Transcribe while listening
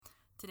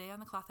Today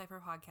on the Cloth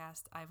Diaper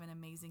podcast, I have an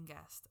amazing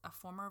guest. A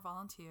former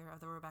volunteer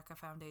of the Rebecca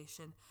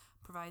Foundation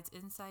provides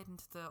insight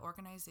into the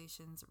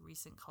organization's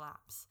recent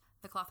collapse.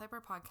 The Cloth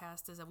Diaper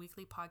podcast is a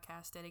weekly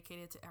podcast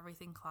dedicated to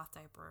everything cloth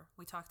diaper.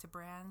 We talk to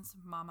brands,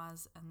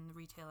 mamas, and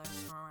retailers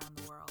from around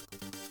the world.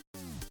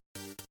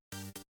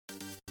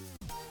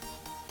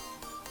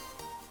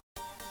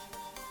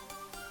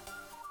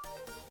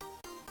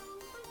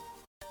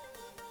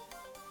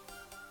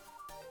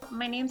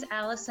 My name's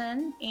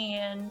Allison,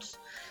 and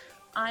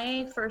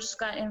I first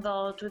got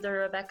involved with the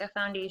Rebecca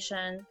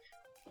Foundation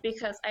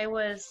because I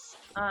was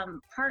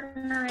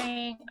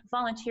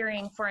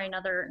volunteering for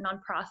another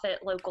nonprofit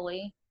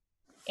locally,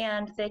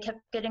 and they kept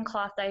getting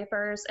cloth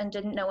diapers and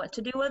didn't know what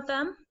to do with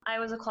them. I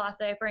was a cloth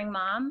diapering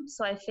mom,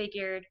 so I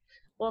figured,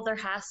 well, there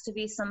has to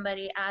be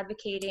somebody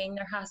advocating,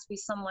 there has to be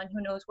someone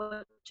who knows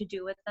what to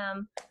do with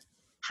them,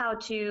 how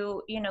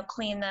to,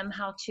 clean them,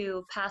 how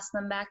to pass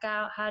them back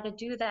out, how to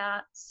do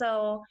that.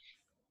 So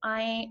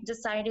I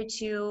decided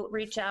to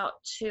reach out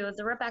to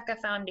the Rebecca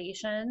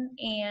Foundation,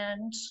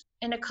 and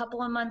in a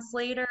couple of months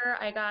later,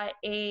 I got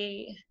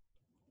a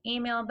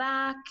email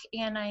back,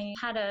 and I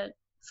had a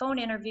phone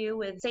interview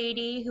with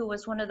Sadie, who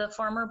was one of the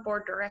former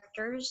board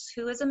directors,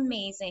 who is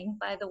amazing,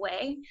 by the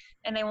way,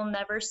 and I will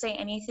never say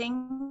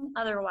anything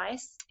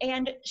otherwise.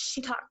 And she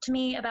talked to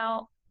me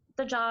about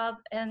the job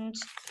and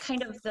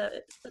kind of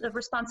the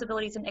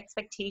responsibilities and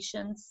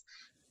expectations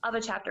of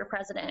a chapter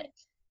president.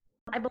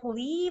 I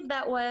believe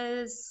I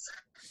was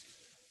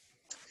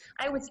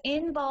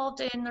involved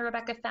in the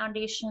Rebecca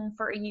Foundation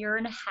for a year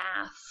and a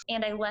half,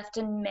 and I left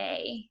in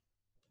May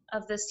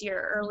of this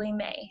year, early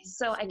May.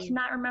 So I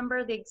cannot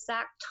remember the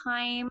exact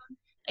time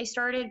I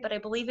started, but I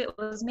believe it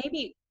was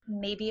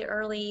maybe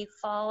early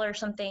fall or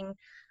something.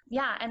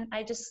 Yeah, and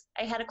I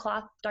had a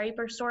cloth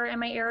diaper store in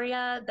my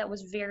area that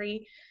was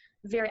very,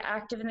 very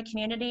active in the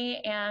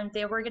community, and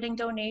they were getting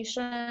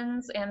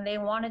donations and they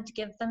wanted to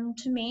give them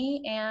to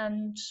me,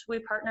 and we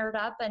partnered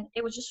up, and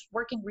it was just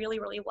working really,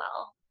 really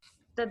well.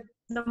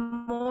 The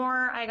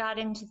more I got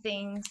into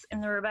things in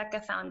the Rebecca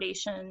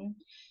Foundation,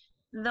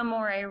 the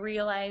more I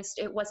realized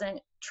it wasn't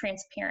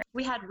transparent.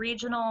 We had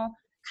regional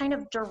kind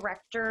of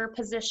director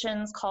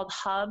positions called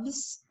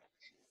hubs,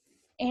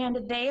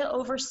 and they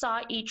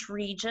oversaw each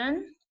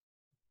region,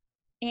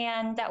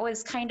 and that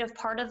was kind of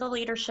part of the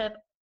leadership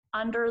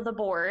under the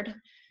board,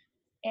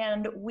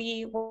 and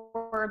we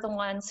were the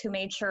ones who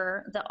made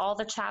sure that all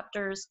the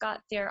chapters got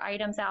their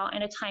items out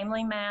in a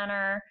timely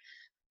manner,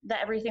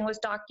 that everything was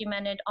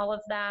documented, all of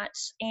that.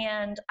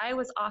 And I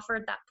was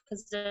offered that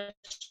position.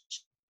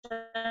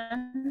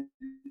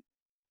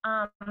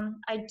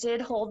 I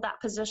did hold that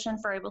position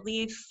for I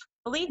believe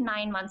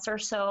 9 months or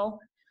so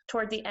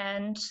toward the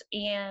end,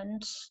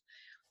 and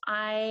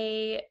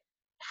I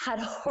had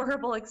a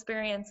horrible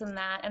experience in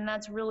that, and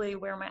that's really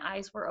where my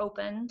eyes were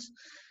opened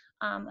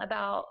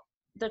about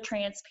the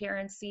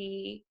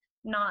transparency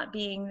not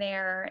being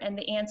there, and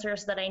the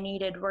answers that I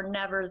needed were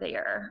never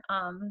there.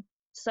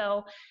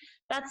 So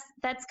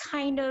that's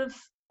kind of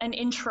an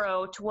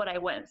intro to what I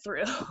went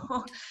through.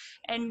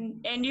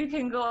 and you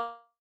can go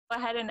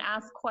ahead and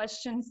ask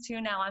questions too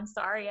now. I'm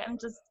sorry, I'm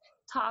just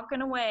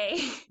talking away.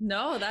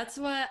 No, that's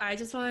what I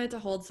just wanted to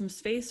hold some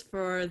space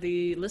for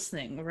the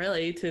listening,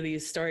 really, to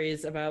these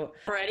stories about.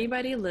 For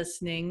anybody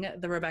listening,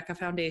 the Rebecca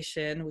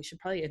Foundation, we should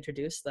probably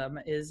introduce them,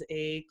 was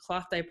a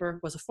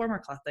former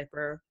cloth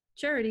diaper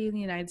charity in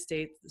the United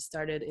States that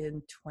started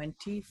in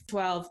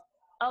 2012.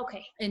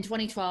 Okay. In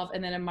 2012,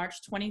 and then in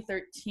March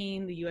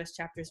 2013, the U.S.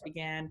 chapters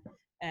began,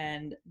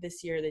 and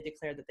this year they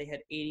declared that they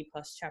had 80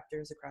 plus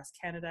chapters across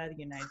Canada,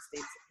 the United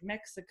States, and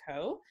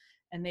Mexico.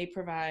 And they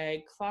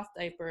provide cloth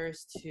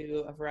diapers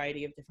to a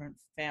variety of different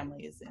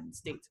families and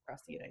states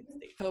across the United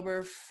States.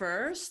 October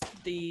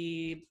 1st,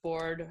 the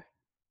board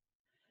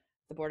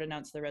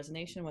announced their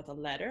resignation with a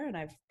letter, and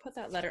I've put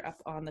that letter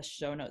up on the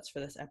show notes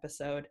for this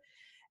episode.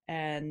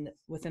 And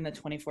within the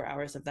 24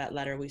 hours of that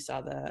letter, we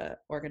saw the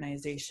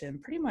organization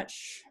pretty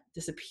much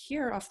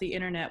disappear off the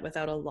internet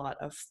without a lot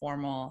of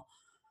formal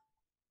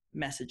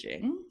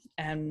messaging.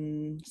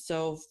 And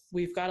so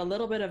we've got a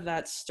little bit of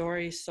that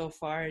story so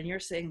far, and you're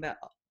saying that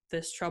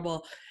this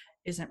trouble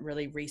isn't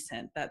really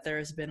recent, that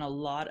there's been a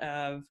lot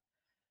of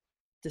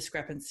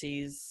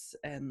discrepancies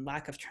and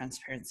lack of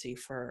transparency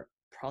for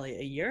probably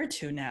a year or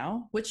two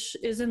now, which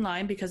is in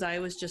line because I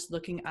was just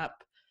looking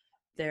up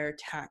their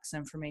tax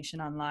information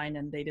online,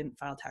 and they didn't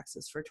file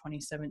taxes for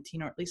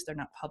 2017, or at least they're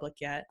not public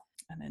yet.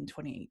 And then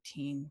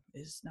 2018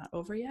 is not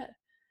over yet.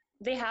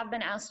 They have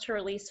been asked to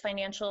release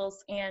financials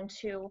and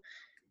to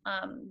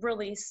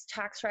release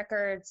tax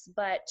records,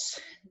 but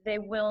they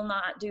will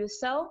not do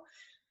so.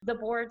 The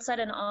board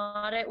said an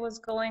audit was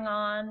going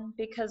on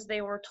because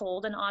they were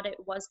told an audit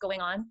was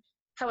going on.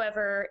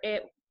 However,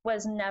 it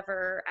was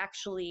never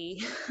actually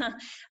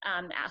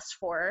asked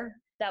for.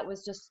 That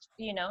was just,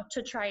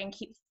 to try and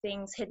keep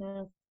things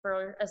hidden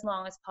for as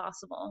long as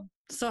possible.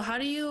 So how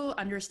do you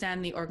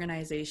understand the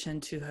organization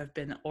to have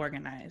been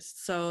organized?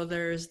 So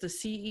there's the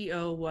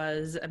CEO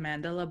was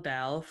Amanda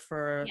LaBelle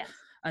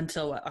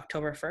until what,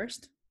 October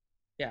 1st?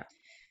 Yeah.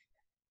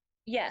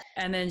 Yes.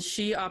 And then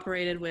she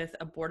operated with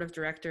a board of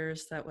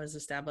directors that was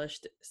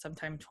established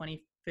sometime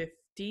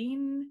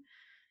 2015.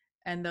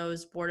 And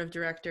those board of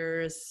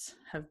directors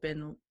have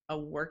been a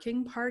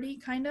working party,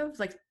 kind of.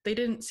 Like, they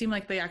didn't seem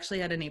like they actually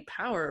had any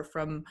power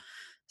from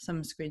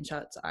some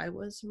screenshots I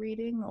was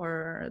reading,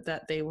 or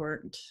that they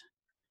weren't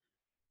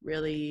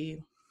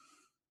really,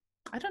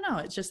 I don't know,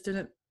 it just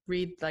didn't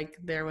read like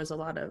there was a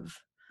lot of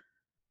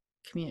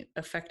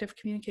effective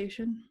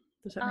communication.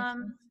 Does that make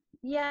sense?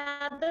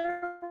 Yeah,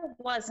 there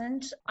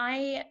wasn't.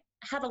 I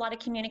had a lot of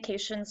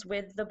communications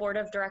with the board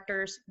of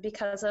directors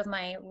because of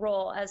my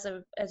role as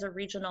a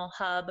regional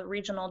hub, a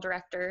regional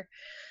director.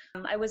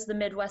 I was the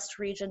Midwest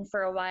region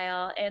for a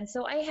while, and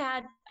so I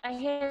had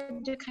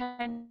to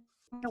kind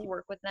of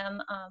work with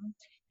them.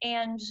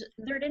 And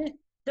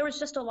there was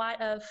just a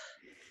lot of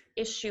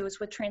issues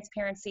with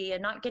transparency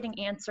and not getting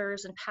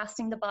answers and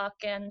passing the buck.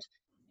 And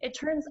it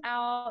turns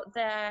out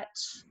that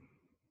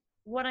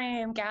what I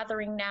am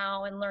gathering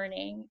now and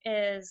learning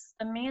is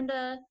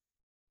Amanda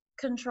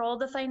controlled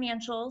the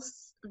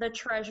financials. The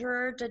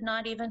treasurer did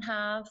not even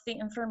have the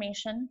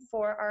information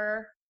for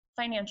our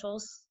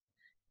financials.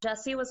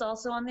 Jesse was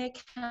also on the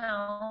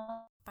account.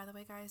 By the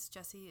way, guys,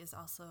 Jesse is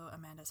also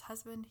Amanda's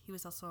husband. He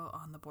was also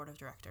on the board of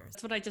directors.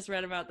 That's what I just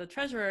read about the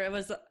treasurer.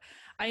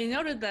 I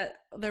noted that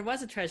there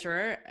was a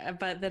treasurer,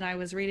 but then I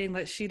was reading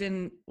that she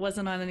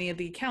wasn't on any of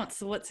the accounts.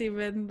 So what's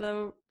even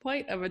the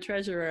point of a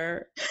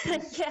treasurer?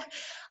 Yeah,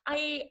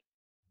 I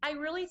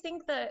really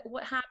think that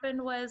what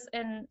happened was,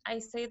 and I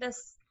say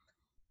this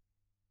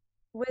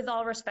with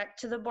all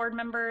respect to the board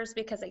members,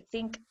 because I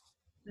think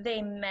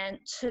they meant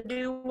to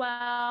do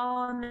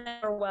well and they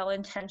were well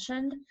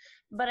intentioned,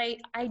 but I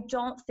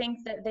don't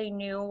think that they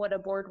knew what a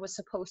board was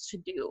supposed to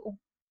do.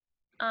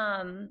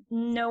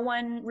 No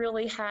one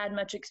really had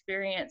much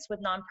experience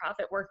with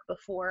nonprofit work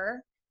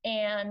before.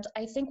 And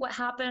I think what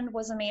happened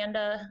was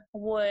Amanda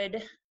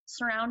would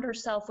surround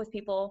herself with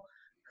people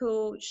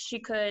who she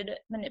could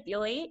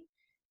manipulate.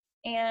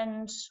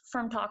 And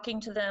from talking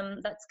to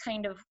them, that's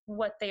kind of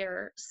what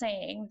they're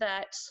saying,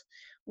 that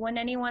when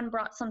anyone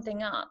brought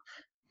something up,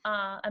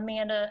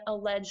 Amanda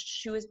alleged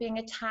she was being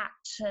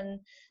attacked and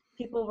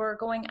people were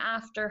going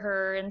after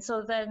her. And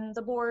so then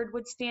the board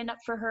would stand up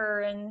for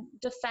her and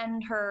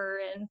defend her.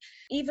 And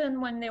even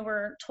when they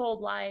were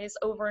told lies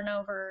over and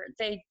over,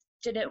 they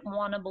didn't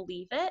want to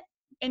believe it.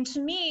 And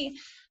to me,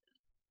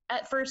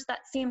 at first,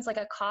 that seems like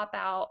a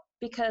cop-out,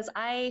 because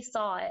I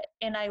saw it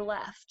and I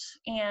left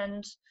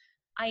and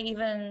I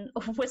even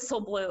whistle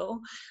blew.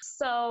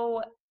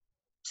 So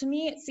to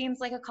me, it seems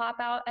like a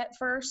cop-out at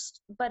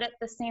first, but at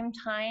the same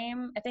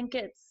time, I think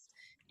it's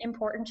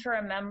important to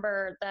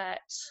remember that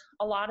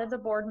a lot of the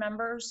board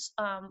members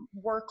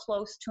were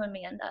close to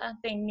Amanda.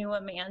 They knew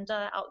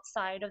Amanda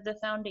outside of the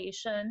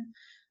foundation.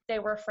 They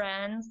were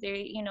friends.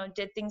 They,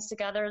 did things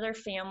together, their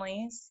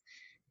families.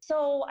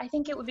 So I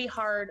think it would be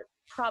hard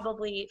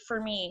probably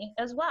for me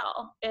as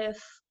well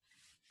if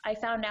I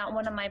found out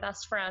one of my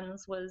best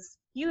friends was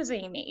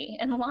using me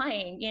and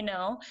lying,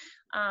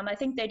 I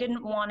think they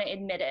didn't want to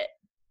admit it.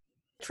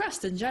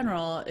 Trust in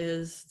general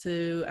is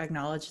to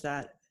acknowledge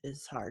that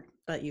is hard,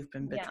 that you've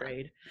been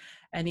betrayed.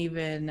 Yeah. And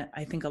even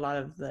I think a lot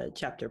of the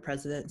chapter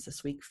presidents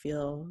this week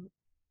feel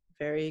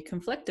very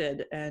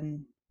conflicted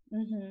and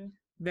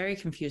very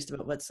confused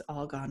about what's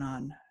all gone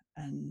on,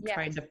 and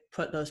trying to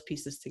put those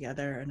pieces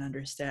together and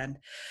understand.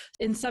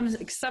 In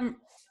some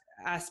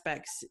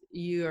aspects,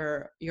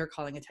 you're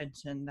calling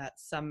attention that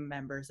some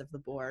members of the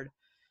board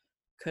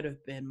could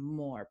have been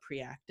more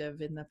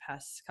proactive in the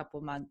past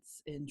couple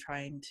months in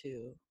trying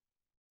to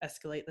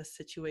escalate the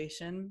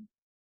situation.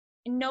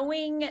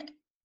 Knowing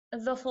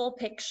the full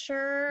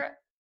picture,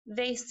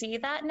 they see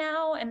that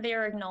now and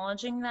they're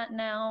acknowledging that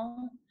now,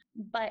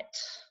 but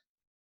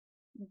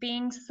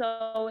being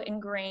so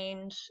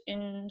ingrained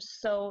in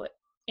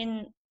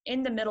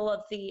the middle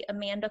of the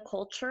Amanda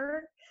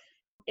culture,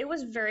 it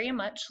was very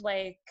much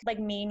like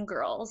Mean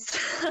Girls.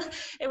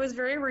 It was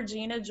very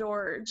Regina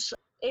George.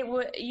 It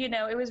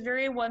was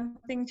very one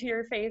thing to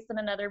your face and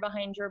another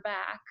behind your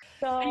back.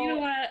 So you know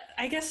what?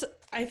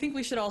 I think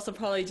we should also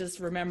probably just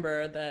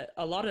remember that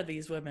a lot of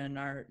these women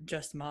are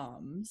just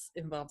moms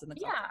involved in the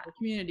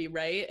community,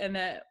 right? And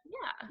that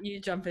you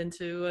jump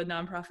into a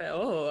nonprofit,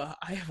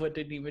 I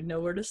wouldn't even know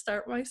where to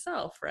start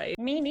myself, right?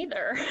 Me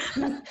neither.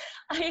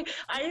 I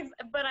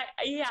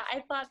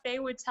thought they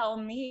would tell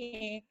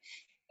me.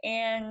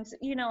 And,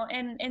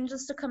 and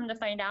just to come to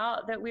find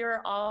out that we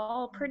were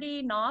all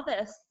pretty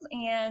novice,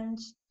 and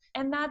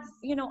that's,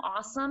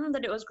 awesome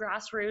that it was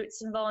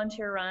grassroots and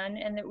volunteer run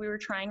and that we were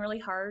trying really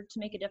hard to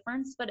make a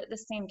difference. But at the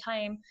same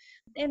time,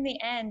 in the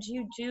end,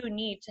 you do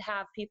need to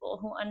have people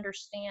who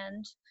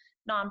understand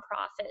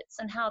nonprofits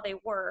and how they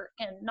work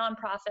and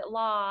nonprofit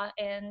law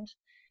and,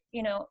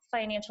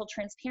 financial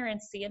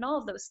transparency and all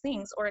of those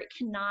things, or it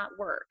cannot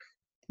work.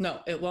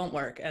 No, it won't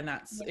work. And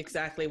that's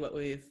exactly what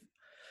we've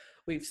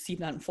we've seen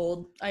that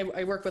unfold.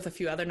 I work with a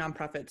few other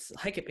nonprofits,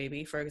 Hike It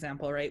Baby, for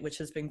example, right, which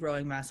has been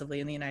growing massively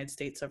in the United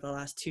States over the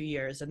last 2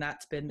 years, and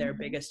that's been their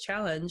biggest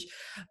challenge.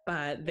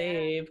 But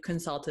they've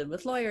consulted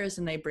with lawyers,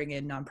 and they bring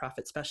in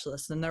nonprofit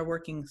specialists, and they're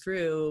working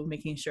through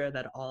making sure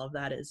that all of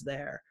that is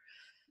there.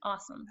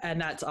 Awesome.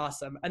 And that's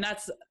awesome. And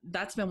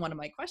that's been one of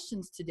my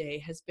questions today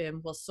has been,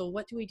 well, so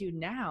what do we do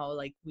now?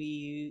 Like,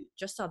 we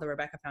just saw the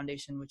Rebecca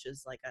Foundation, which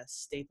is like a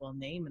staple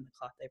name in the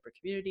cloth diaper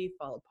community,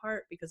 fall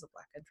apart because of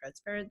lack of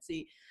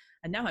transparency.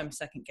 And now I'm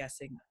second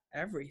guessing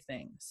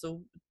everything.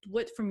 So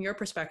what, from your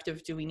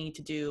perspective, do we need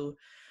to do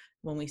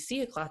when we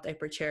see a cloth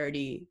diaper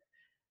charity?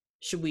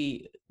 Do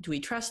we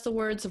trust the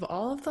words of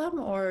all of them,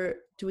 or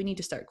do we need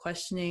to start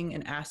questioning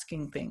and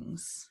asking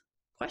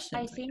questions?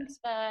 I think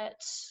that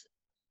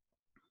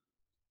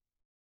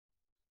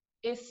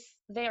if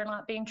they are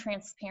not being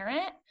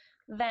transparent,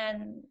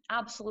 then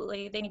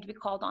absolutely they need to be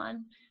called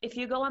on. If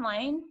you go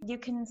online, you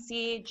can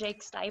see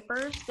Jake's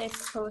Diapers. They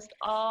post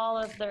all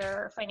of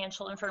their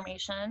financial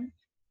information.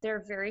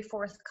 They're very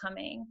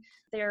forthcoming.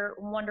 They're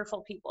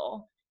wonderful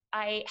people.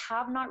 I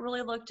have not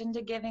really looked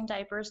into Giving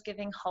Diapers,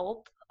 Giving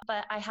Hope,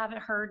 but I haven't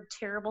heard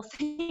terrible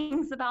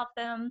things about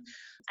them.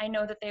 I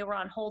know that they were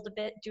on hold a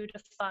bit due to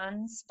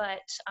funds, but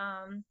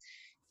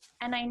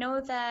and I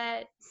know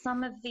that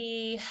some of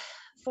the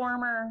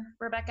former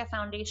Rebecca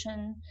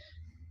Foundation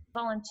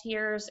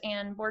volunteers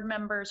and board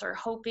members are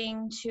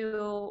hoping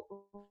to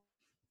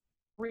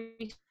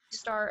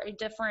restart a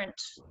different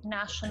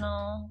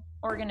national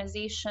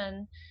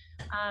organization.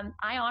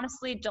 I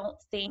honestly don't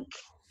think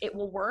it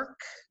will work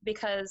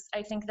because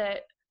I think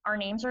that our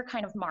names are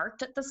kind of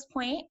marked at this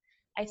point.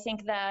 I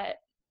think that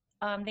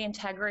the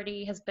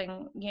integrity has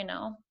been,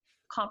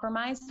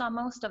 compromised on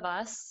most of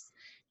us,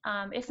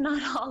 if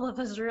not all of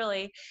us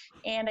really.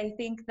 And I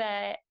think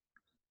that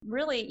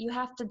really you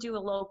have to do a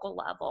local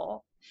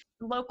level.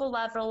 Local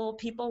level,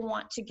 people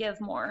want to give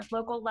more.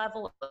 Local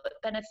level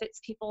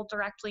benefits people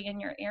directly in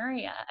your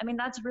area. I mean,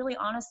 that's really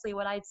honestly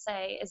what I'd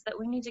say is that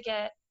we need to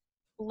get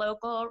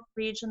local,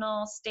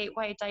 regional,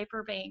 statewide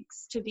diaper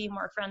banks to be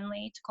more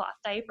friendly to cloth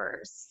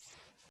diapers.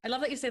 I love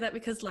that you say that,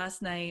 because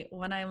last night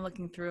when I'm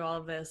looking through all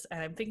of this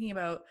and I'm thinking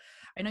about,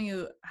 I know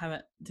you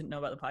didn't know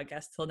about the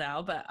podcast till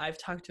now, but I've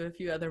talked to a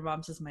few other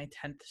moms. This is my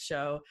 10th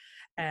show.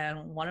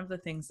 And one of the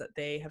things that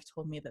they have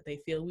told me that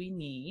they feel we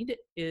need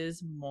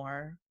is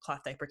more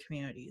cloth diaper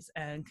communities.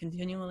 And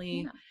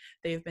continually,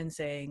 they've been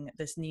saying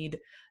this need,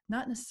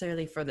 not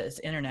necessarily for this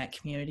internet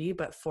community,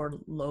 but for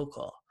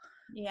local.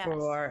 Yes.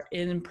 For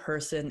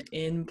in-person,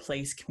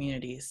 in-place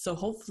communities. So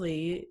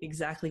hopefully,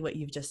 exactly what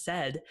you've just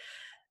said,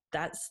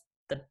 that's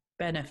the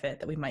benefit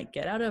that we might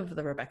get out of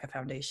the Rebecca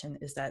Foundation,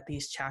 is that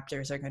these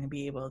chapters are going to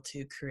be able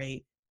to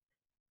create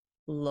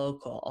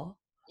local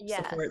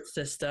support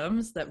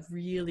systems that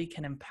really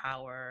can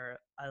empower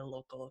a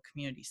local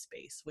community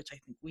space, which I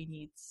think we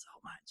need so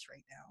much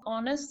right now.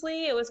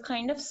 Honestly, it was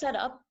kind of set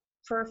up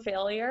for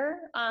failure.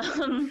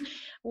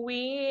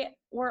 We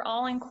were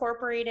all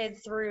incorporated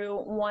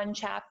through one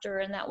chapter,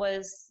 and that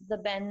was the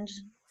Bend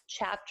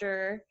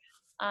chapter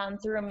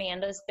through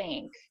Amanda's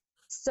bank.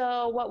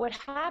 So what would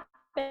happen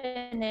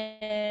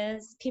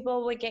is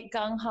people would get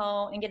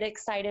gung-ho and get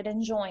excited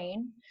and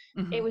join.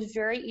 Mm-hmm. It was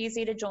very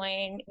easy to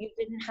join. You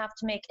didn't have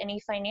to make any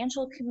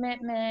financial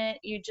commitment.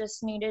 You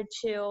just needed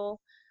to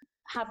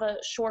have a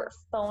short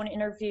phone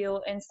interview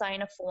and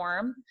sign a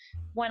form.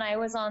 When I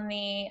was on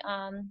the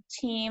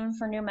team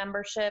for new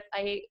membership,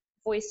 I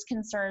voiced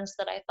concerns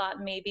that I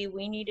thought maybe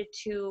we needed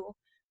to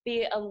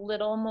be a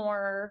little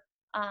more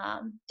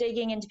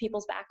digging into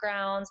people's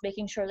backgrounds,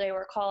 making sure they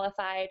were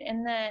qualified,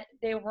 and that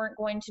they weren't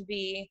going to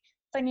be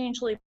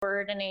financially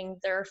burdening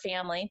their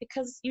family,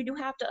 because you do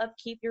have to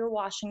upkeep your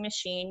washing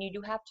machine, you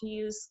do have to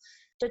use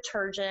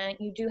detergent,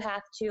 you do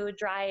have to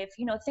drive,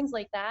 things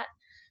like that.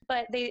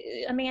 But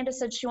Amanda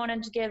said she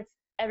wanted to give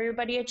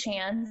everybody a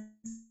chance,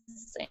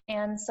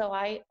 and so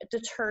I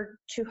deferred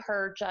to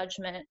her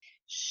judgment.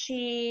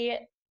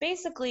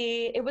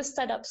 It was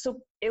set up so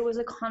it was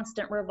a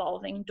constant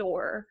revolving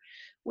door.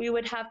 We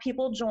would have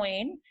people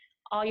join.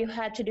 All you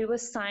had to do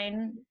was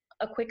sign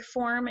a quick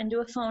form and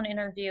do a phone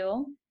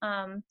interview.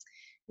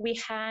 We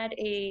had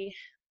a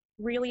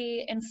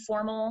really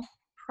informal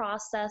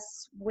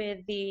process with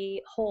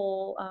the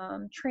whole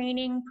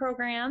training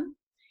program.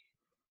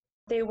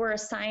 They were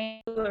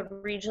assigned to a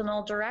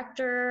regional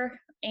director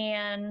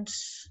and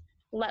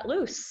let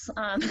loose.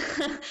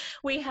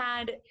 We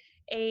had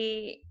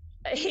a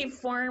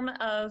form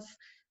of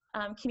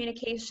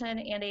communication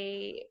and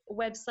a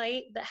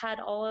website that had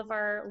all of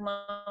our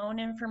loan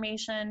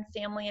information,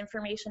 family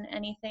information,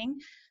 anything.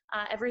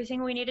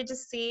 Everything we needed to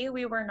see.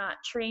 We were not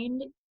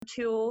trained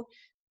to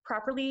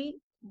properly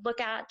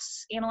look at,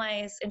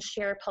 analyze, and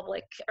share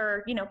public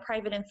or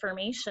private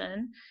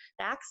information.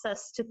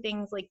 Access to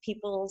things like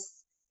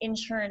people's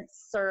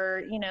insurance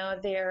or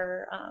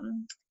their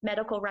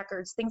medical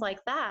records, things like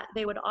that,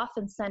 they would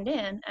often send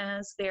in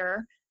as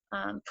their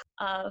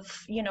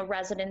of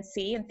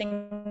residency and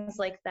things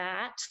like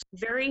that.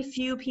 Very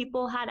few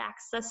people had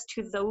access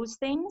to those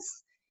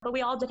things, but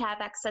we all did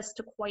have access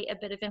to quite a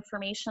bit of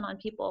information on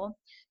people.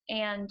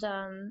 And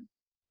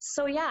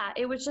so, yeah,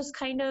 it was just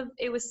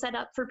it was set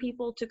up for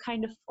people to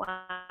kind of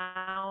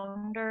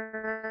flounder,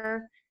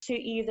 to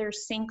either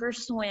sink or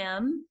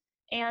swim.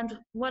 And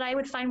what I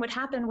would find would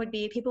happen would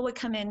be people would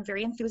come in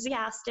very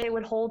enthusiastic,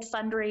 would hold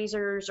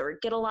fundraisers or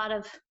get a lot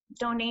of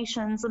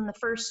donations in the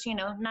first,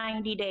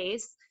 90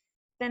 days.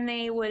 Then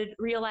they would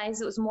realize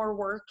it was more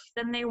work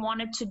than they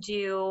wanted to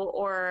do,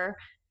 or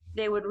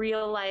they would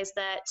realize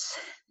that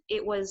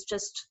it was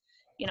just,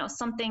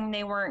 something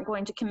they weren't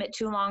going to commit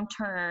to long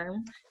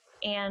term,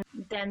 and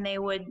then they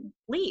would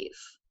leave,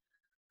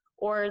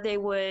 or they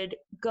would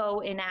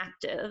go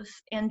inactive.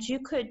 And you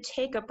could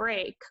take a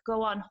break,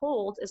 go on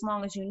hold as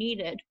long as you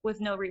needed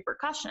with no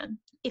repercussion.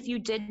 If you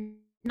did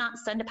not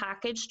send a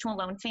package to a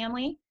loan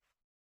family,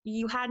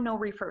 you had no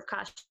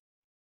repercussions.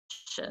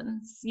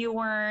 You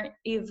weren't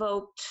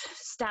evoked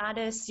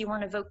status, you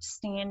weren't evoked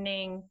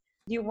standing,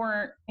 you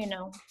weren't,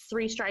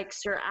 3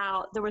 strikes, you're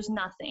out. There was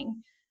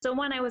nothing. So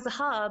when I was a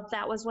hub,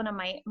 that was one of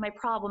my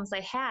problems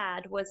I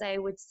had, was I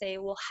would say,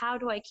 well, how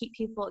do I keep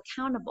people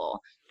accountable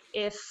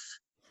if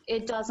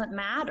it doesn't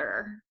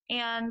matter?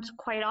 And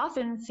quite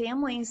often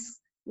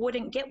families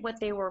wouldn't get what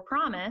they were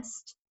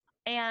promised,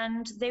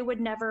 and they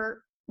would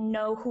never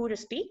know who to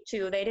speak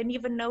to. They didn't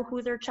even know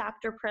who their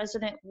chapter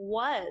president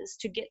was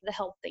to get the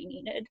help they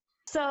needed.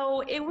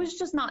 So it was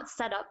just not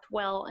set up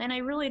well. And I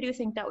really do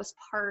think that was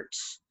part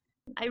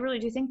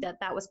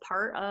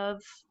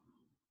of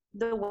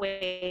the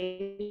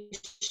way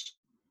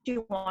she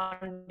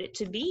wanted it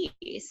to be,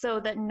 so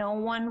that no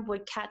one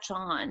would catch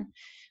on.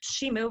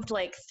 She moved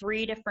like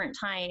 3 different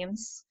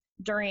times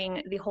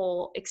during the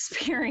whole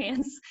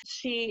experience.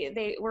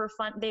 They were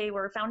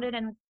founded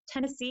in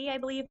Tennessee, I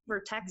believe,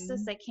 or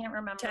Texas. I can't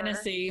remember.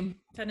 Tennessee.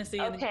 Okay. And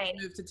then she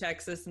moved to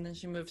Texas, and then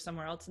she moved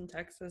somewhere else in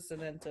Texas,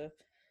 and then to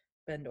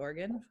Bend,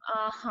 Oregon.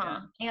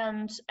 Yeah.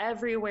 And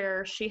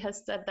everywhere she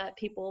has said that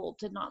people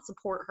did not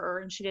support her,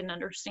 and she didn't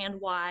understand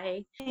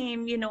why.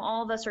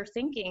 All of us are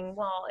thinking,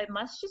 well, it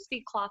must just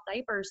be cloth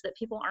diapers, that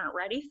people aren't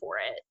ready for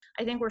it.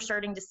 I think we're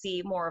starting to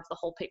see more of the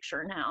whole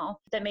picture now,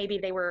 that maybe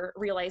they were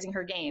realizing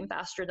her game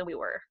faster than we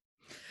were.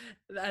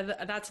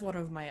 That's one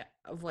of my,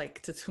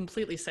 to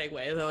completely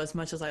segue, though, as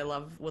much as I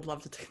would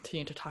love to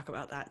continue to talk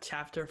about that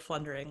chapter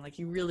flundering,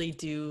 you really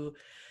do.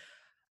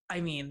 I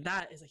mean,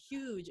 that is a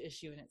huge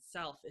issue in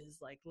itself, is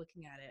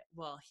looking at it.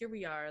 Well, here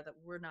we are, that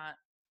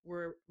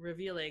we're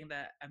revealing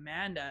that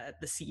Amanda,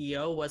 the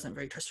CEO, wasn't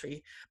very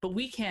trust-free, but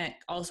we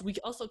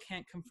also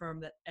can't confirm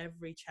that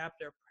every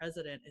chapter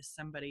president is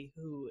somebody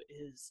who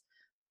is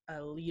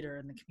a leader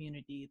in the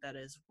community that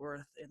is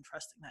worth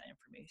entrusting that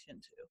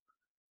information to.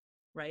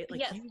 Right?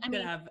 Yes,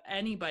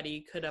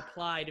 anybody could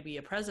apply to be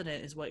a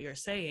president, is what you're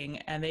saying,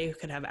 and they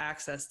could have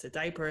access to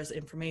diapers,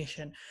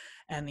 information,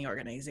 and the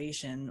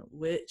organization,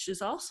 which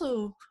is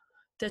also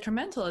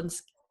detrimental and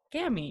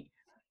scammy,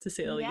 to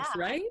say the least,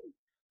 right?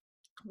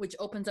 Which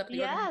opens up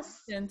the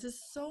organization to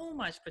so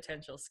much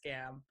potential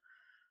scam.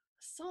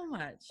 So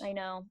much. I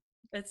know.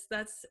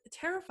 That's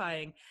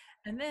terrifying.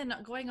 And then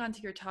going on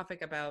to your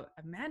topic about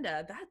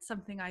Amanda, that's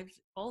something I've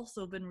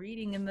also been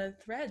reading in the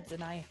threads,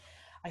 and I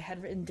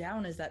had written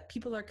down, is that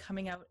people are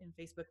coming out in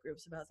Facebook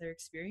groups about their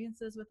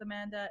experiences with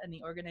Amanda and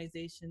the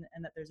organization,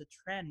 and that there's a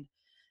trend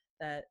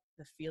that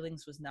the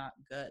feelings was not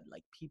good.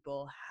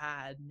 People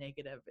had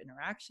negative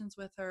interactions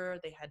with her,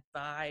 they had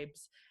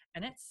vibes,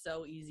 and it's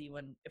so easy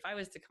if I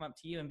was to come up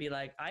to you and be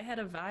like, I had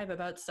a vibe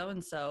about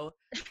so-and-so,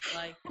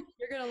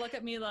 you're gonna look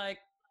at me like,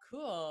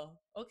 cool,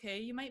 okay,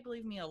 you might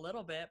believe me a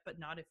little bit, but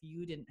not if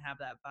you didn't have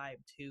that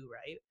vibe too,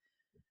 right?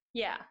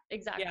 Yeah,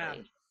 exactly. Yeah.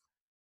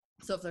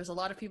 So if there's a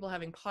lot of people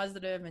having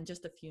positive and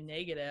just a few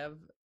negative,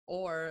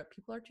 or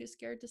people are too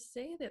scared to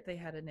say that they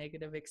had a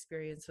negative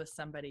experience with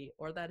somebody,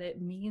 or that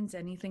it means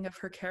anything of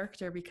her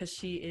character, because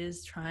she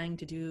is trying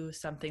to do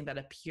something that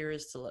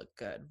appears to look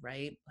good,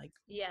 right?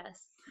 Yes.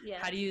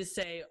 How do you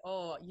say,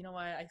 oh, you know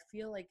what, I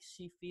feel like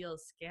she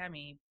feels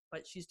scammy,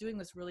 but she's doing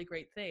this really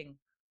great thing.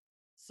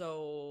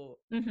 So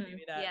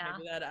maybe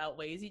that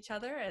outweighs each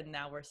other, and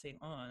now we're saying,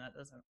 oh, that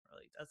doesn't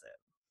really, does it?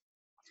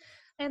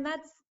 And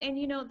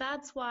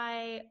that's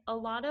why a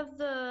lot of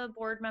the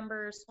board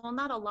members, well,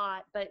 not a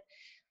lot, but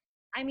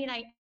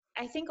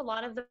I think a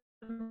lot of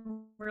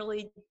them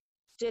really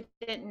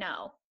didn't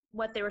know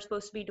what they were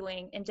supposed to be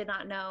doing, and did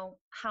not know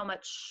how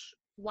much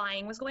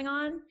lying was going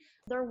on.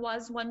 There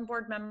was one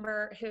board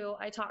member who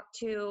I talked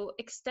to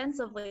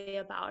extensively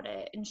about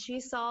it, and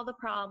she saw the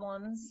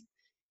problems,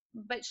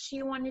 but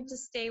she wanted to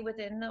stay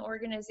within the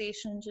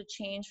organization to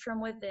change from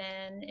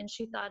within, and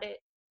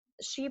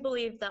she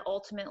believed that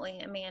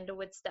ultimately Amanda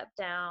would step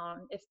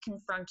down if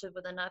confronted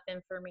with enough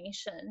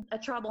information. A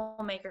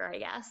troublemaker, I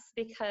guess,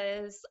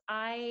 because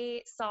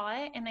I saw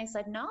it and I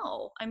said,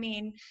 no.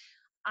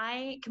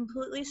 I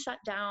completely shut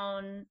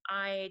down.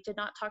 I did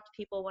not talk to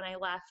people when I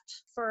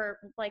left for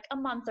a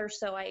month or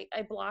so. I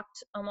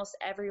blocked almost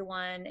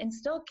everyone, and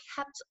still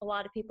kept a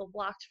lot of people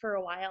blocked for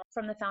a while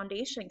from the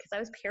foundation, because I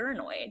was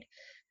paranoid.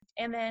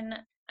 And then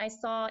I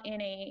saw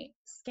in a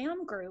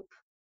scam group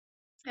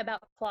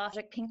about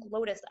Project Pink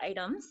Lotus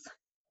items,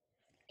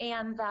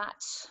 and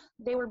that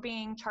they were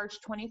being charged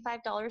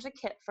 $25 a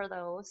kit for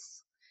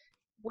those,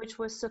 which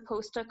was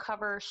supposed to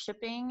cover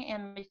shipping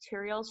and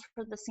materials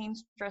for the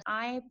seamstress.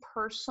 I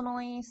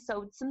personally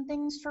sewed some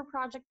things for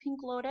Project Pink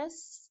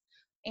Lotus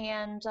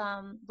and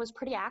was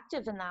pretty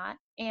active in that.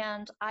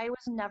 And I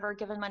was never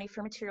given money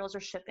for materials or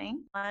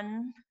shipping.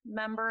 One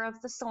member of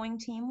the sewing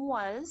team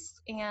was,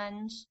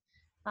 and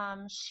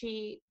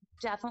she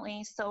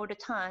definitely sewed a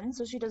ton,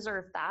 so she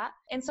deserved that.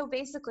 And so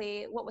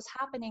basically what was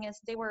happening is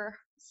they were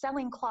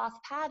selling cloth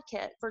pad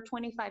kit for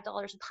 $25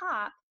 a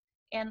pop,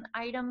 and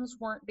items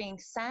weren't being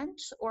sent,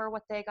 or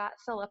what they got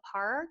fell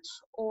apart,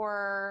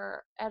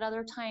 or at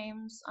other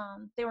times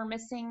they were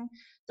missing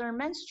their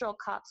menstrual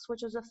cups,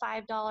 which was a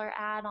 $5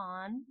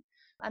 add-on.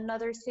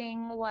 Another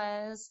thing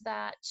was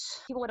that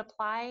people would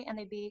apply and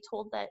they'd be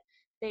told that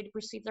they'd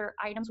receive their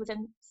items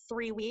within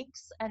 3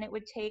 weeks, and it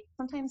would take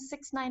sometimes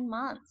 6-9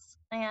 months,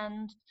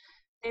 and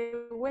they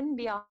wouldn't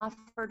be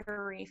offered a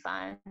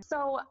refund.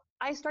 So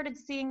I started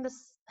seeing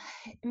this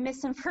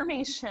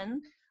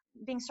misinformation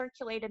being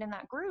circulated in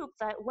that group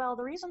that, well,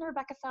 the reason the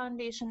Rebecca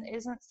Foundation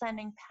isn't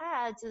sending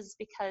pads is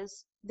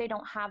because they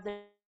don't have the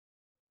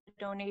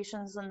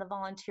donations and the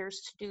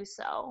volunteers to do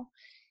so.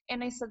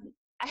 And I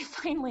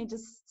finally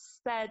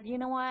just said, you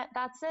know what,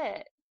 that's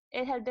it.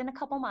 It had been a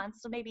couple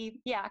months, so maybe,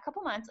 yeah, a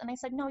couple months. And I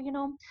said, no,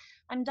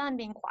 I'm done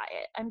being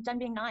quiet. I'm done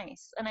being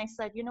nice. And I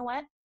said, you know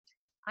what?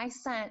 I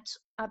sent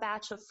a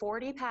batch of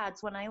 40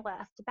 pads when I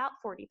left, about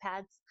 40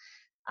 pads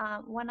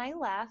when I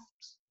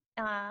left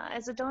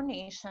as a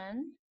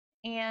donation.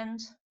 And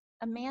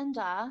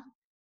Amanda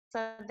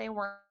said they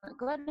weren't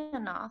good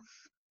enough.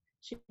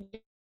 She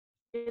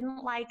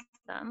didn't like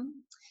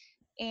them,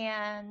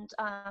 and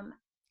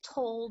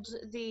told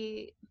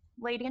the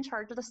lady in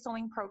charge of the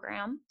sewing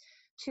program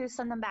to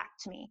send them back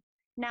to me.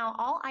 Now,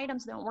 all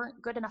items that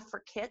weren't good enough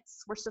for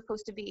kits were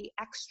supposed to be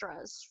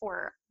extras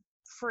for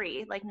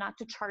free, like not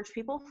to charge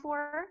people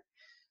for,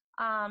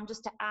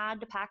 just to add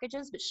to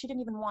packages, but she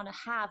didn't even want to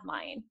have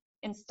mine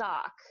in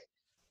stock.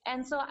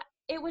 And so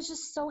it was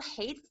just so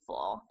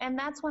hateful. And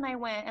that's when I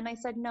went and I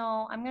said,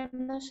 no, I'm going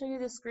to show you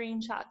the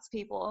screenshots,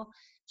 people.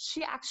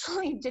 She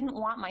actually didn't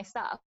want my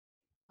stuff.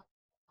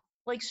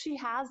 Like, she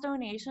has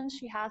donations,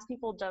 she has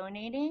people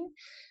donating,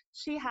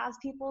 she has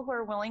people who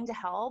are willing to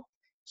help.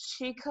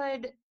 She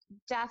could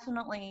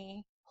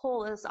definitely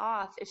pull this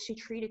off if she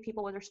treated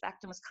people with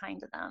respect and was kind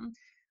to them.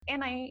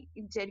 And I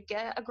did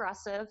get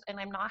aggressive, and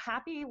I'm not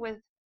happy with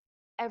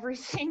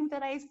everything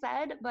that I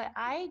said, but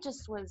I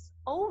just was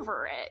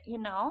over it,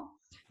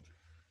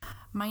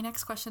 My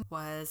next question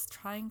was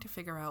trying to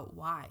figure out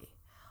why.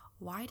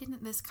 Why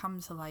didn't this come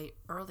to light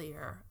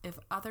earlier if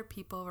other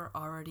people were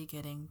already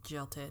getting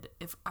jilted,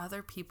 if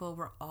other people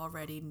were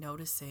already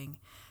noticing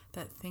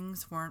that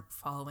things weren't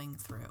following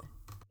through?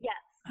 Yes,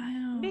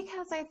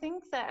 because I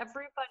think that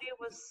everybody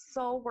was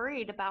so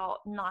worried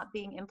about not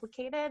being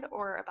implicated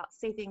or about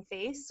saving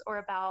face or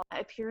about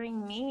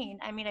appearing mean.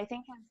 I mean, I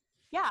think,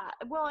 yeah,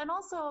 well, and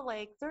also,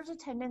 like, there's a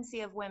tendency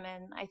of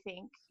women, I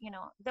think,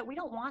 that we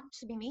don't want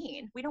to be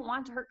mean. We don't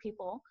want to hurt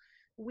people.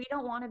 We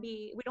don't want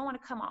to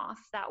come off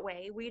that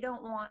way. We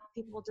don't want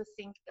people to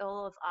think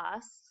ill of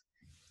us.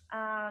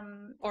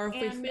 Or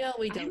if we feel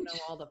we don't know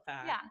all the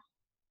facts. Yeah.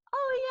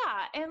 Oh,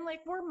 yeah. And,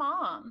 like, we're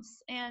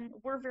moms, and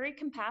we're very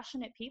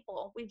compassionate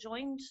people. We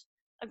joined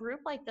a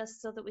group like this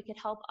so that we could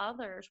help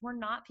others. We're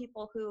not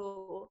people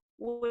who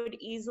would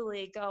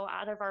easily go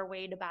out of our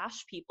way to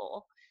bash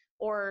people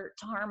or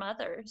to harm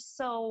others.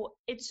 So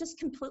it's just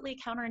completely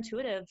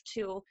counterintuitive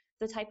to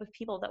the type of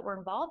people that were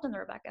involved in the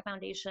Rebecca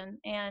Foundation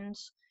and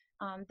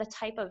the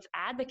type of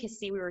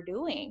advocacy we were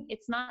doing.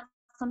 It's not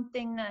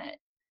something that,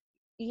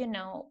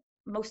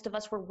 most of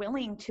us were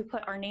willing to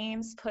put our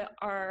names, put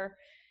our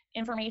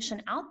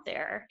information out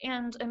there.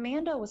 And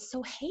Amanda was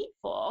so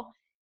hateful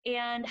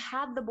and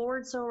had the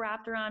board so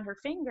wrapped around her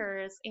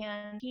fingers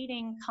and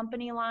repeating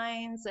company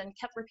lines and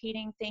kept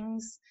repeating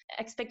things,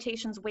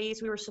 expectations,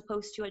 ways we were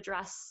supposed to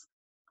address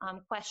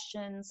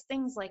questions,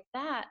 things like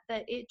that,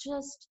 that it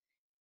just,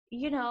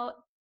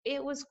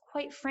 it was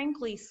quite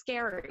frankly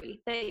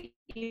scary that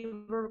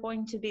you were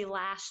going to be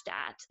lashed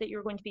at, that you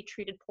were going to be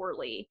treated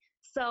poorly.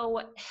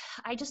 So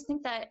I just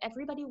think that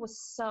everybody was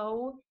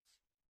so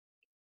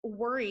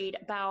worried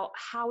about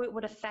how it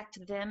would affect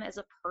them as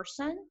a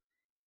person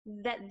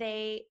that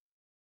we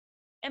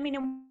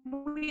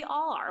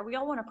all are. We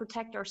all want to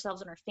protect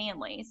ourselves and our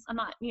families. I'm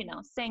not,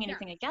 saying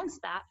anything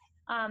against that.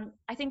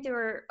 I think they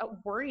were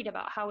worried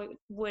about how it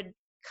would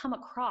come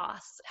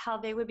across, how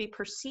they would be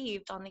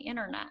perceived on the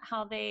internet,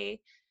 how they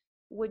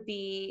would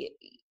be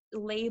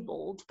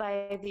labeled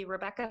by the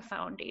Rebecca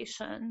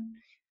Foundation.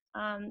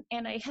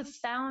 And I have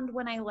found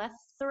when I left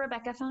the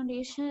Rebecca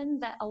Foundation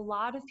that a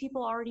lot of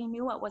people already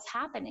knew what was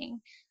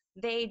happening.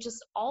 They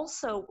just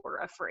also were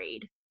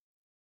afraid.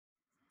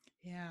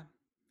 Yeah.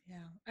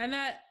 And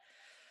that,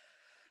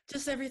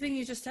 just everything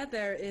you just said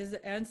there is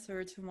the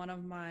answer to one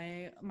of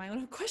my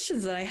own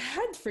questions that I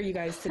had for you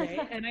guys today.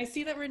 And I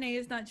see that Renee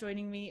is not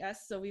joining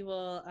us, so we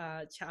will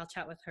I'll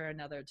chat with her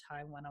another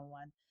time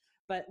one-on-one.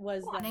 But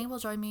was that... Renee will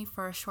join me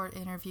for a short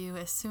interview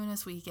as soon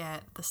as we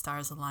get the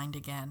stars aligned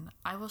again.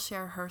 I will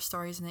share her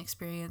stories and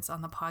experience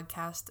on the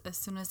podcast as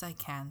soon as I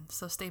can,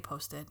 so stay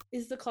posted.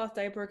 Is the cloth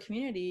diaper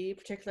community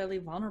particularly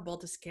vulnerable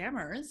to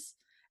scammers?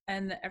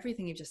 And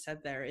everything you just said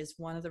there is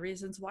one of the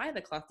reasons why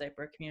the cloth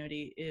diaper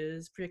community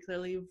is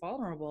particularly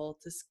vulnerable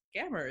to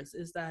scammers,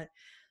 is that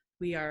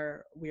we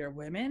are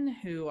women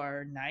who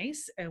are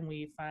nice, and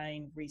we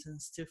find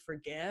reasons to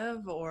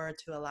forgive or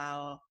to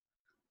allow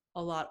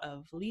a lot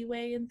of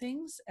leeway in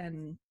things.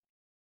 And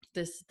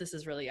this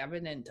is really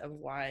evident of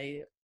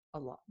why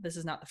this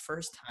is not the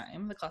first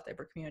time the cloth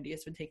diaper community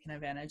has been taken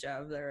advantage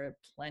of. There are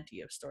plenty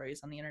of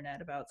stories on the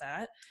internet about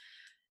that.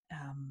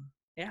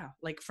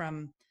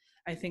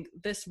 I think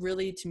this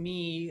really, to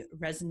me,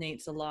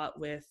 resonates a lot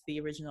with the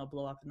original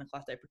blow up in the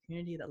cloth diaper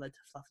community that led to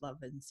Fluff Love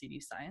and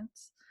CD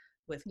Science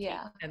with Kate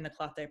and the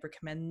cloth diaper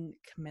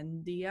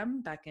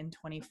commendium back in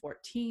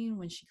 2014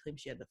 when she claimed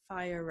she had the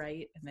fire,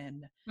 right? And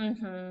then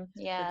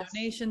the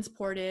donations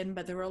poured in,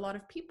 but there were a lot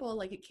of people,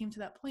 like, it came to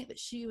that point that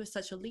she was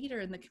such a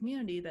leader in the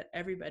community that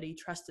everybody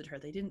trusted her.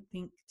 They didn't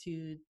think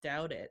to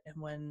doubt it. And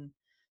when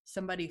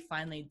somebody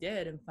finally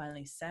did and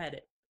finally said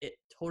it, it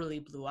totally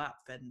blew up.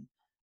 And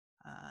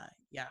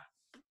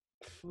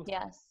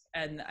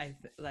and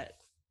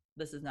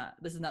this is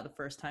not the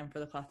first time for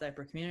the cloth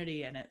diaper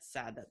community, and it's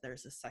sad that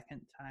there's a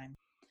second time.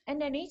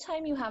 And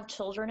anytime you have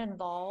children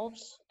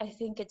involved, I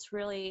think it's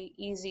really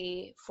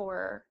easy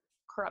for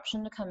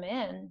corruption to come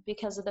in,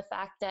 because of the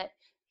fact that,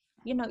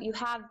 you know,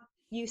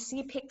 you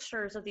see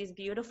pictures of these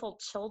beautiful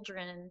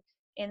children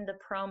in the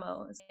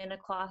promos in a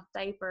cloth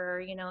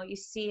diaper. You know, you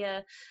see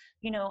a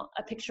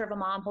picture of a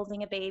mom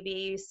holding a baby,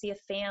 you see a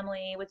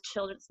family with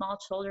children, small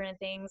children and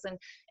things,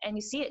 and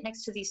you see it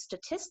next to these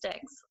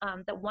statistics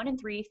that 1 in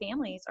 3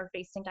 families are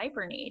facing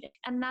diaper need.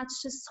 And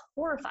that's just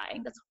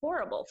horrifying. That's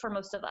horrible for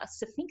most of us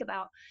to think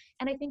about.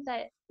 And I think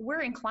that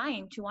we're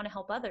inclined to want to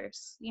help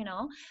others, you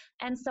know?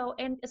 And so,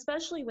 and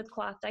especially with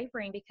cloth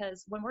diapering,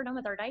 because when we're done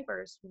with our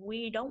diapers,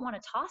 we don't want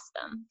to toss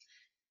them.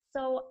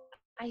 So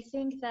I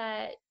think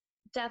that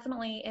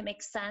definitely it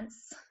makes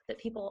sense that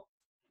people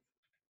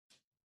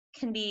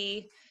can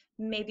be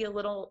maybe a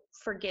little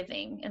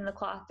forgiving in the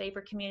cloth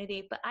diaper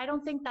community, but I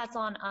don't think that's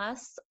on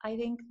us. I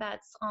think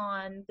that's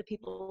on the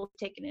people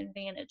taking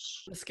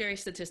advantage. The scary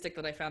statistic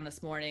that I found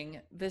this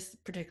morning, this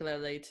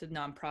particularly to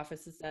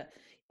nonprofits, is that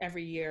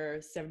every year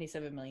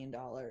 $77 million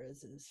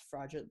is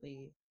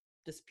fraudulently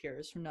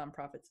disappears from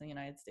nonprofits in the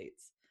United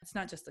States. It's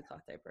not just the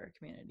cloth diaper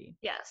community.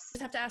 Yes. We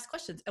just have to ask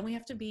questions, and we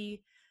have to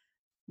be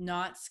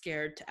not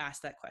scared to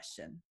ask that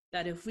question.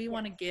 That if we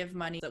want to give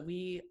money, that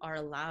we are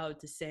allowed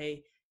to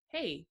say,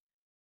 hey,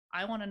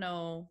 I want to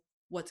know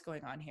what's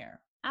going on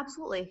here.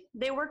 Absolutely.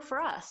 They work for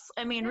us.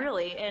 I mean,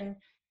 really. And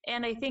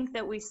I think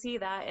that we see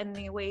that in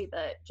the way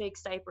that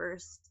Jake's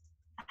Diapers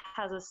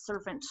has a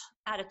servant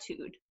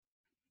attitude.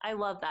 I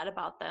love that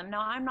about them. Now,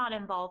 I'm not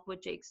involved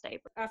with Jake's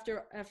Diapers.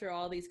 After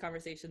all these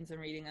conversations and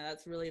reading,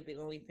 that's really the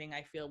only thing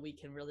I feel we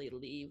can really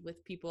leave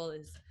with people,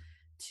 is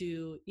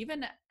to,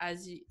 even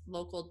as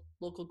local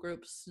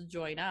groups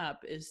join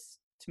up, is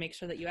to make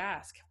sure that you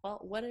ask,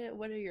 well,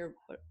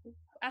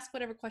 ask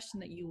whatever question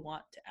that you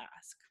want to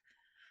ask.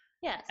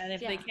 Yes. And if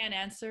they can't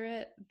answer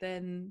it,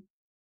 then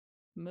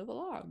move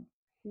along.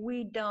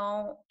 We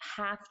don't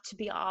have to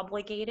be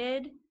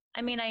obligated.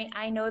 I mean,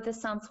 I know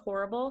this sounds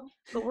horrible,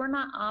 but we're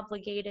not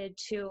obligated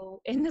to,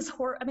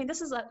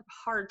 this is a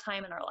hard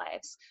time in our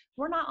lives.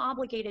 We're not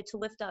obligated to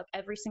lift up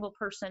every single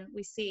person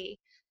we see.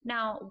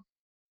 Now,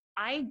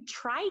 I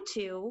try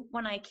to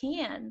when I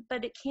can,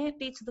 but it can't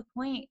be to the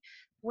point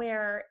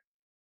where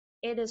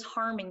it is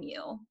harming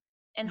you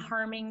and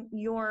harming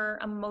your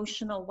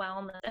emotional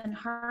wellness and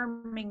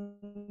harming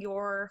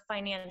your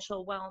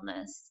financial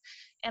wellness.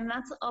 And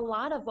that's a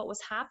lot of what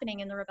was happening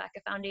in the Rebecca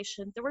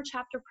Foundation. There were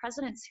chapter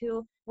presidents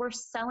who were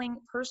selling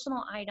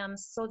personal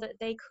items so that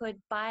they could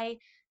buy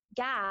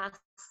gas,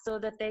 so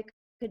that they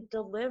could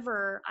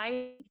deliver.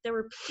 There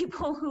were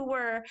people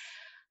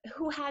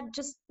who had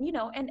just,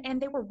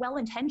 and they were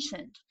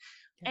well-intentioned.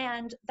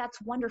 And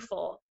that's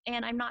wonderful.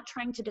 And I'm not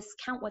trying to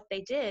discount what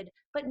they did,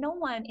 but no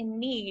one in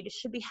need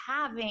should be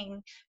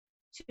having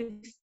to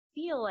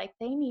feel like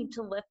they need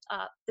to lift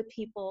up the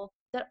people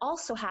that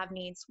also have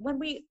needs. When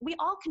we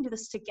all can do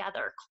this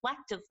together,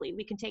 collectively,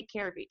 we can take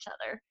care of each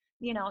other.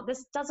 You know,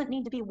 this doesn't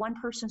need to be one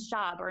person's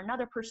job or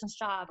another person's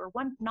job or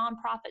one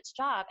nonprofit's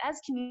job.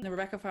 The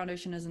Rebecca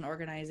Foundation as an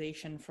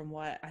organization, from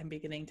what I'm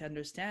beginning to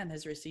understand,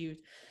 has received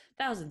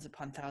thousands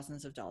upon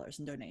thousands of dollars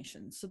in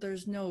donations. So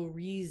there's no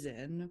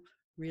reason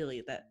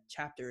really that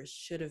chapters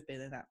should have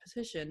been in that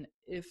position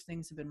if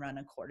things have been run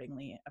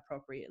accordingly,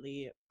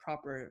 appropriately,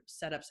 proper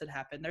setups had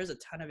happened. There's a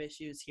ton of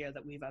issues here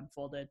that we've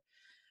unfolded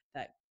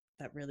that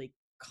really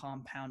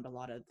compound a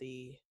lot of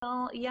the...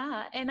 Well,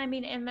 yeah. And I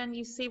mean, and then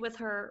you see with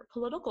her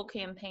political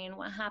campaign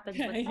what happens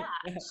with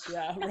that.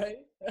 Yeah, right.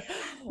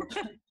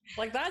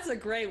 Like, that's a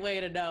great way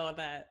to know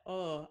that,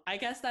 I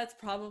guess that's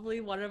probably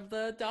one of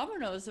the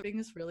dominoes.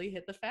 Things really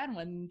hit the fan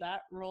when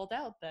that rolled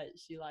out, that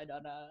she lied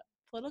on a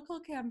Political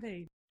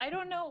campaign. I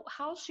don't know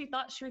how she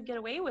thought she would get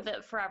away with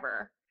it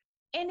forever.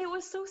 And it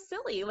was so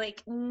silly.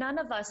 Like, none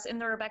of us in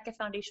the Rebecca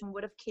Foundation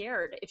would have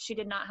cared if she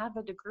did not have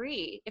a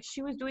degree. If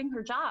she was doing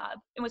her job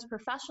and was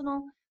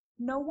professional,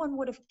 no one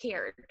would have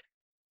cared.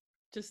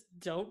 Just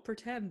don't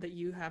pretend that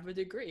you have a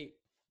degree.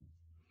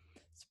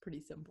 It's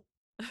pretty simple.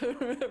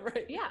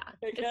 Right? Yeah.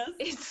 I guess.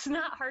 It's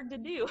not hard to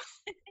do.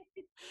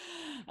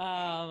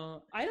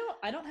 I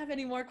don't have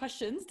any more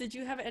questions. Did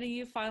you have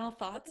any final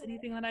thoughts?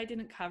 Anything that I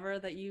didn't cover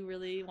that you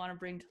really want to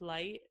bring to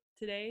light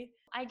today?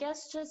 I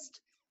guess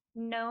just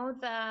know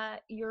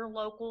that your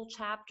local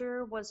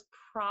chapter was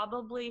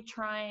probably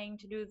trying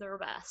to do their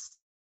best.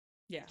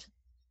 Yeah.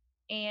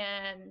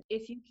 And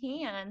if you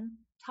can,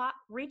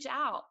 reach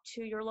out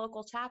to your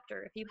local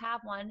chapter if you have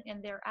one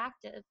and they're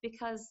active,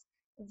 because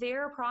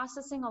they're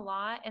processing a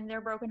lot and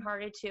they're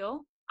brokenhearted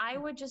too. I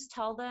would just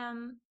tell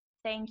them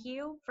thank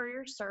you for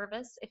your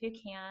service if you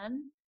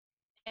can,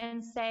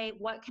 and say,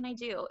 what can I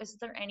do? Is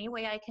there any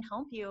way I can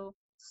help you?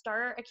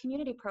 Start a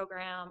community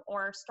program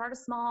or start a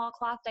small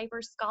cloth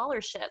diaper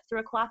scholarship through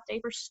a cloth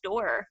diaper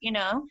store,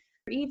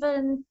 or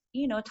even,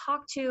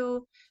 talk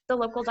to the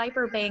local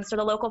diaper banks or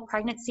the local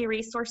pregnancy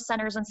resource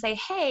centers and say,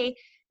 hey,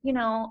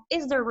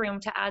 is there room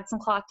to add some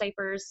cloth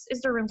diapers?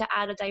 Is there room to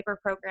add a diaper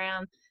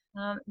program?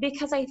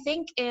 Because I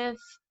think if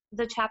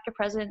the chapter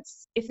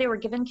presidents, if they were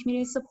given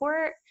community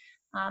support,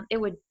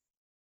 it would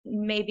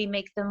maybe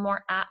make them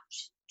more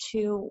apt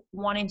to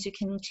wanting to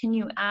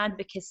continue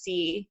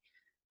advocacy,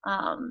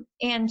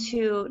 and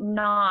to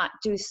not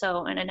do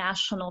so in a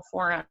national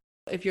forum.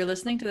 If you're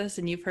listening to this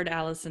and you've heard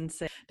Allison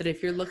say that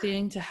if you're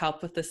looking to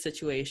help with this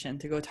situation,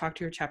 to go talk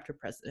to your chapter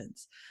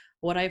presidents,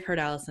 what I've heard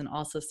Allison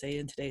also say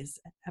in today's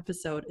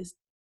episode is,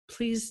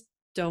 please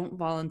don't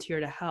volunteer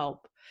to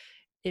help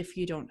if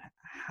you don't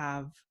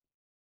have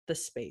the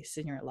space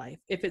in your life.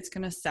 If it's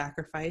going to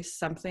sacrifice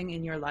something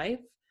in your life,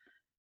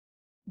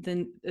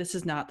 then this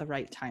is not the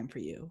right time for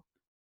you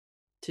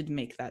to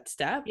make that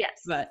step.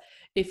 Yes. But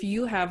if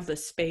you have the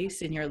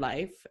space in your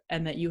life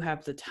and that you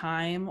have the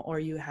time or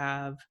you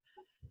have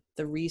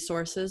the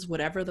resources,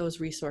 whatever those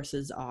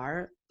resources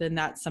are, then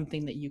that's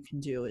something that you can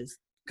do, is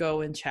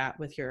go and chat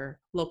with your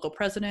local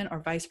president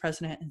or vice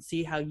president and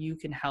see how you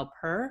can help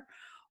her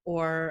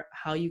or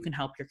how you can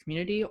help your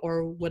community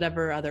or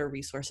whatever other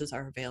resources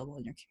are available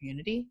in your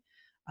community.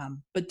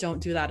 But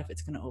don't do that if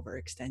it's going to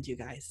overextend you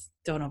guys.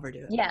 Don't overdo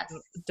it. Yes.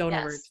 Don't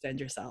Yes. overextend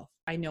yourself.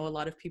 I know a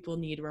lot of people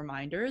need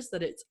reminders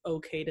that it's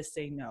okay to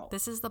say no.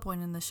 This is the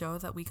point in the show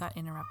that we got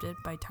interrupted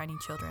by tiny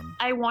children.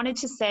 I wanted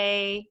to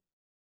say,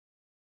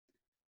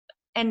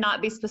 and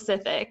not be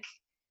specific,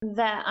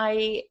 that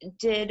I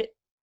did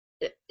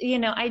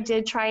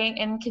try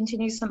and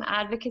continue some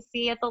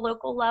advocacy at the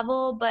local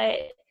level, but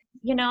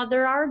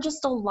there are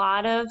just a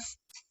lot of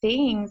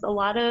things, a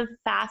lot of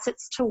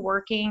facets to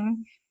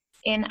working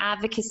in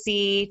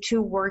advocacy,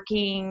 to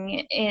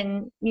working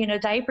in,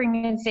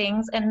 diapering and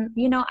things. And,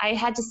 I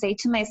had to say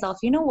to myself,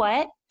 you know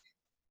what?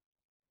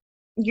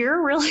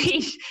 You're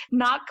really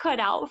not cut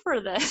out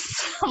for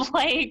this.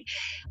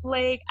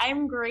 like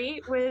I'm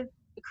great with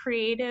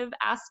creative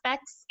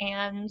aspects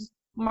and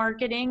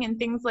marketing and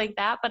things like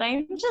that, but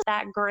I'm just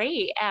that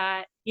great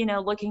at,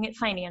 looking at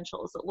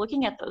financials,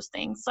 looking at those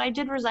things. So I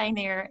did resign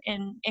there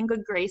in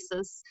good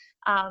graces,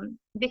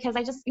 because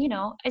I just,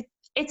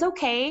 it's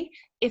okay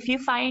if you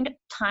find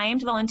time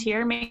to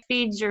volunteer, make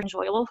feeds are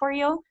enjoyable for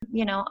you,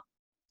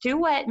 do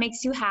what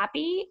makes you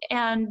happy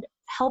and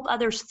help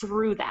others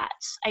through that,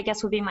 I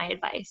guess would be my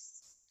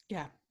advice.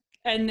 Yeah.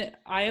 And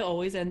I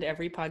always end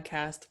every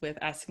podcast with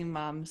asking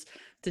moms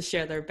to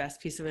share their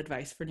best piece of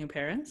advice for new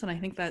parents. And I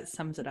think that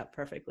sums it up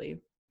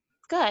perfectly.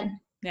 Good.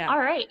 Yeah. All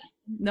right.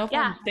 No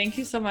problem. Yeah. Thank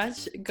you so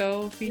much.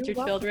 Go feed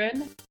your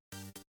children.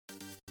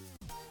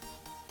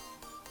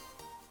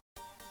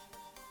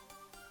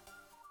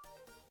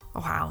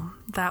 Wow,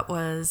 that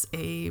was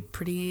a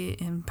pretty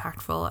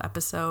impactful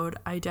episode.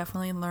 I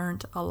definitely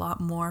learned a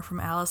lot more from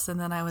Allison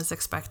than I was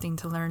expecting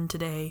to learn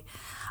today.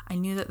 I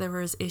knew that there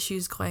was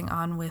issues going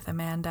on with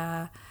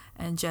Amanda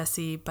and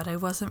Jesse, but I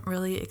wasn't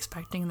really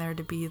expecting there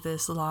to be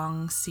this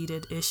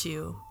long-seated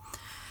issue.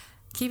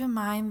 Keep in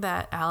mind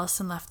that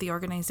Allison left the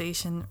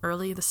organization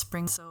early this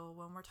spring, so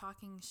when we're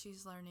talking,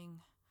 she's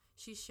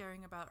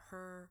sharing about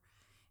her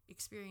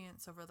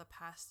experience over the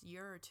past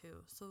year or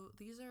two. So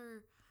these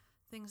are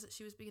things that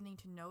she was beginning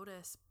to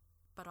notice,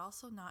 but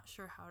also not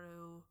sure how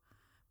to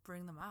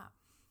bring them up.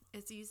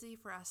 It's easy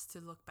for us to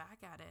look back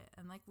at it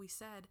and, like we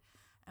said,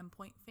 and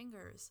point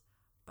fingers,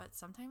 but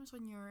sometimes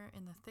when you're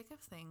in the thick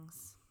of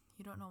things,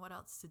 you don't know what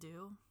else to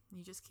do.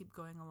 You just keep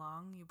going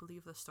along. You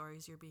believe the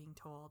stories you're being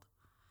told.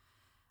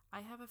 I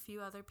have a few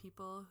other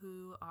people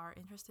who are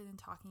interested in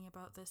talking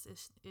about this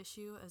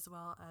issue as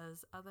well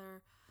as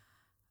other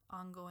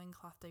ongoing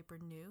cloth diaper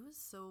news,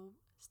 so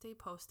stay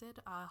posted.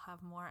 I'll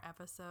have more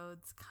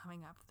episodes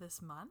coming up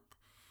this month.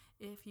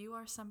 If you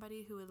are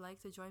somebody who would like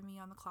to join me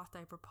on the Cloth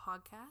Diaper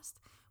podcast,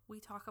 we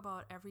talk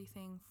about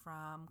everything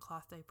from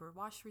cloth diaper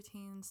wash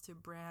routines to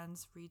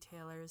brands,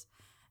 retailers,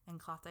 and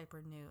cloth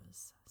diaper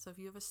news. So if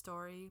you have a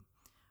story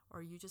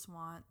or you just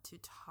want to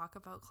talk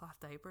about cloth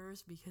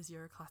diapers because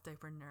you're a cloth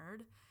diaper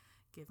nerd,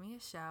 give me a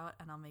shout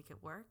and I'll make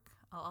it work.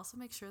 I'll also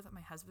make sure that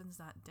my husband's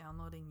not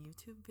downloading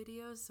YouTube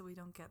videos so we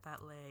don't get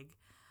that lag.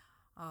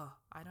 Oh,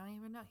 I don't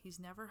even know. He's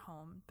never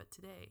home but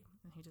today,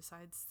 and he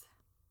decides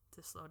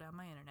to slow down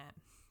my internet.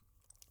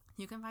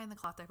 You can find the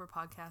Cloth Diaper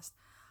Podcast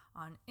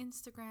on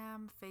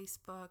Instagram,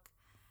 Facebook,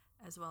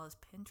 as well as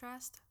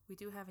Pinterest. We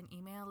do have an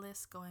email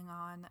list going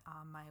on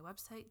my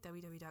website,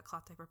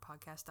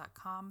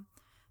 www.clothdiaperpodcast.com.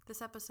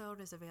 This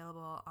episode is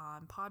available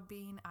on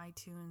Podbean,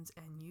 iTunes,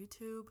 and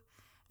YouTube.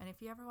 And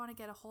if you ever want to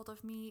get a hold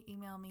of me,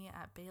 email me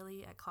at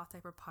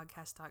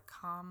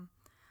bailey@clothdiaperpodcast.com.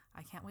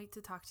 I can't wait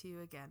to talk to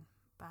you again.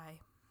 Bye.